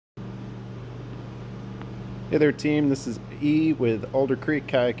Hey there team, this is E with Alder Creek,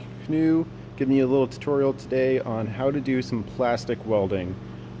 Kayak, Canoe, giving you a little tutorial today on how to do some plastic welding.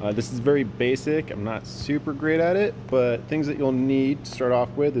 This is very basic, I'm not super great at it, but things that you'll need to start off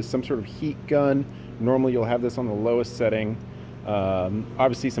with is some sort of heat gun. Normally you'll have this on the lowest setting.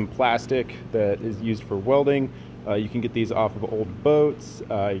 Obviously some plastic that is used for welding. You can get these off of old boats,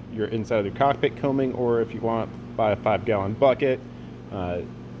 your inside of the cockpit combing, or if you want, buy a 5-gallon bucket.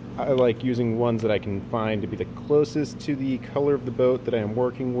 I like using ones that I can find to be the closest to the color of the boat that I am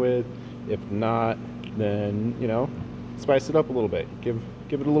working with. If not, then, you know, spice it up a little bit. Give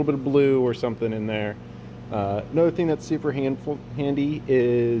it a little bit of blue or something in there. Another thing that's super handy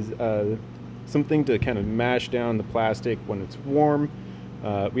is something to kind of mash down the plastic when it's warm.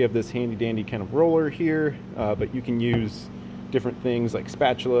 We have this handy dandy kind of roller here, but you can use different things like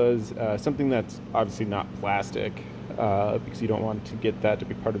spatulas, something that's obviously not plastic. Because you don't want to get that to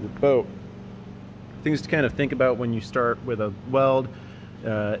be part of the boat. Things to kind of think about when you start with a weld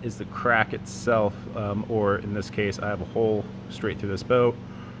is the crack itself, or in this case I have a hole straight through this boat,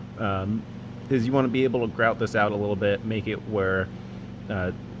 is you want to be able to grout this out a little bit, make it where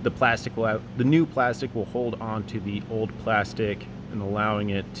the new plastic will hold on to the old plastic and allowing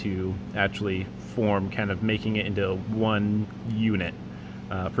it to actually form, kind of making it into one unit.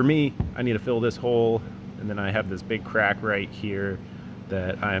 For me, I need to fill this hole, and then I have this big crack right here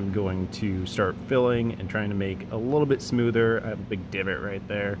that I'm going to start filling and trying to make a little bit smoother. I have a big divot right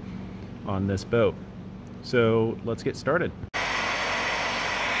there on this boat. So let's get started.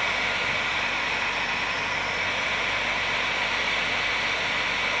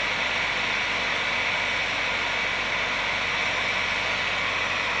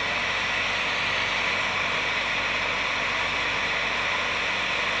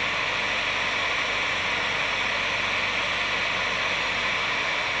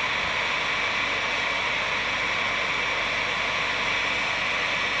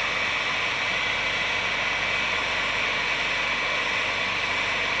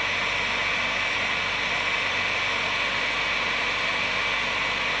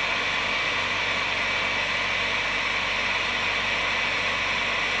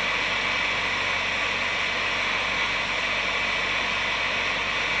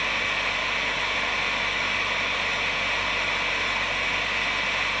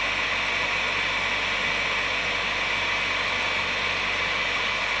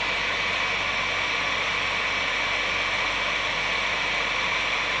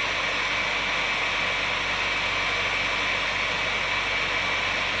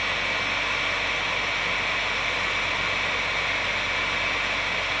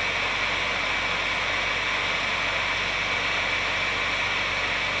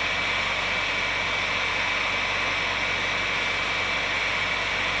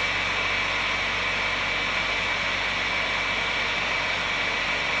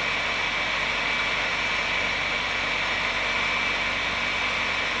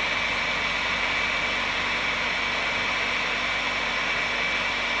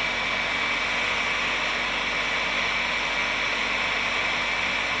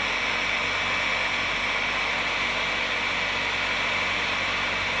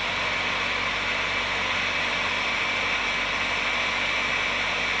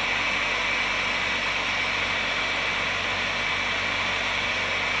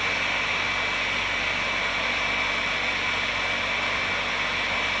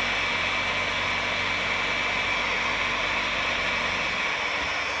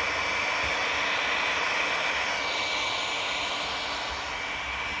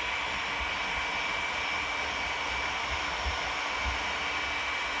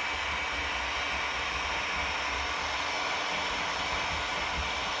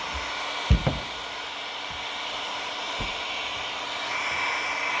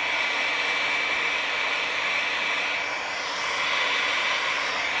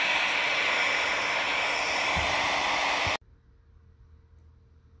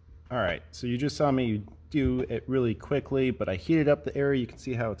 Alright, so you just saw me do it really quickly, but I heated up the area. You can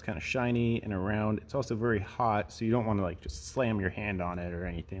see how it's kind of shiny and around. It's also very hot, so you don't want to like just slam your hand on it or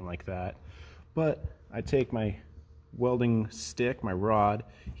anything like that. But I take my welding stick, my rod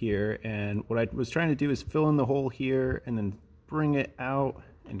here, and what I was trying to do is fill in the hole here and then bring it out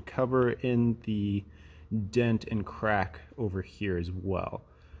and cover in the dent and crack over here as well.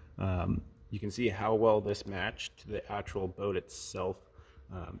 You can see how well this matched to the actual boat itself.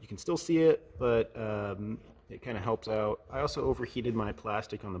 You can still see it, but it kind of helps out. I also overheated my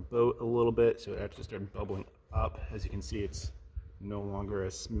plastic on the boat a little bit, so it actually started bubbling up. As you can see, it's no longer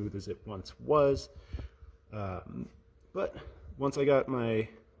as smooth as it once was. But once I got my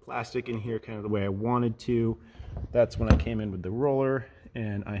plastic in here kind of the way I wanted to. That's when I came in with the roller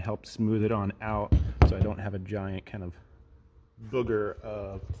and I helped smooth it on out so I don't have a giant kind of booger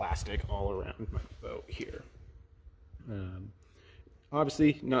of plastic all around my boat here.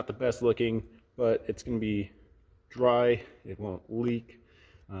 Obviously not the best looking, but it's going to be dry, it won't leak.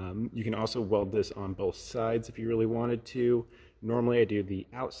 You can also weld this on both sides if you really wanted to. Normally I do the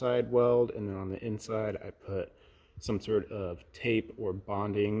outside weld, and then on the inside I put some sort of tape or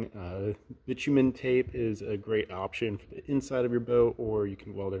bonding. Bitumen tape is a great option for the inside of your boat, or you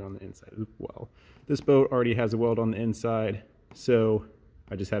can weld it on the inside as well. This boat already has a weld on the inside, so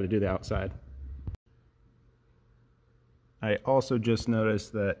I just had to do the outside. I also just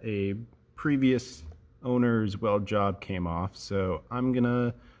noticed that a previous owner's weld job came off, so I'm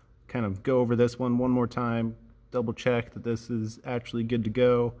gonna kind of go over this one more time, double check that this is actually good to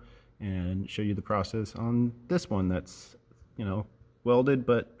go, and show you the process on this one that's, you know, welded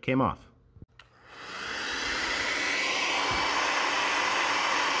but came off.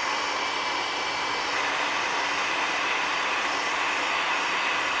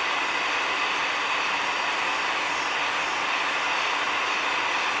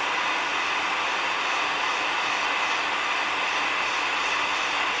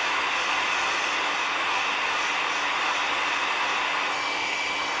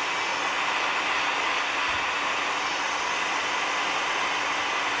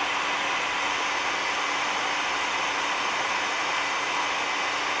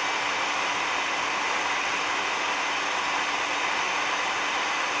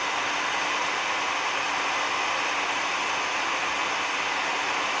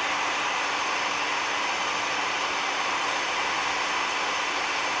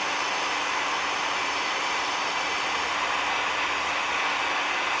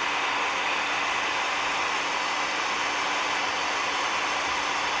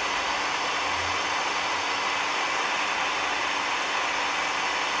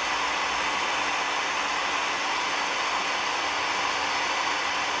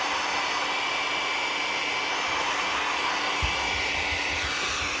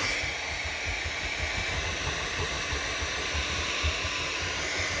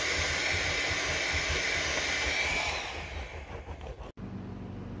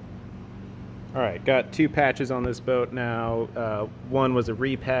 Alright, got two patches on this boat now. One was a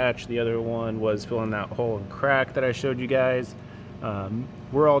repatch, the other one was filling that hole and crack that I showed you guys.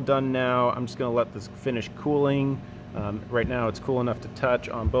 We're all done now. I'm just going to let this finish cooling. Right now it's cool enough to touch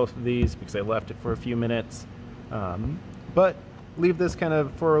on both of these because I left it for a few minutes. But leave this kind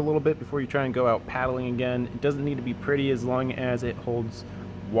of for a little bit before you try and go out paddling again. It doesn't need to be pretty as long as it holds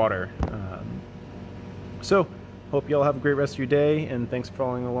water. So hope you all have a great rest of your day, and thanks for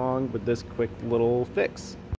following along with this quick little fix.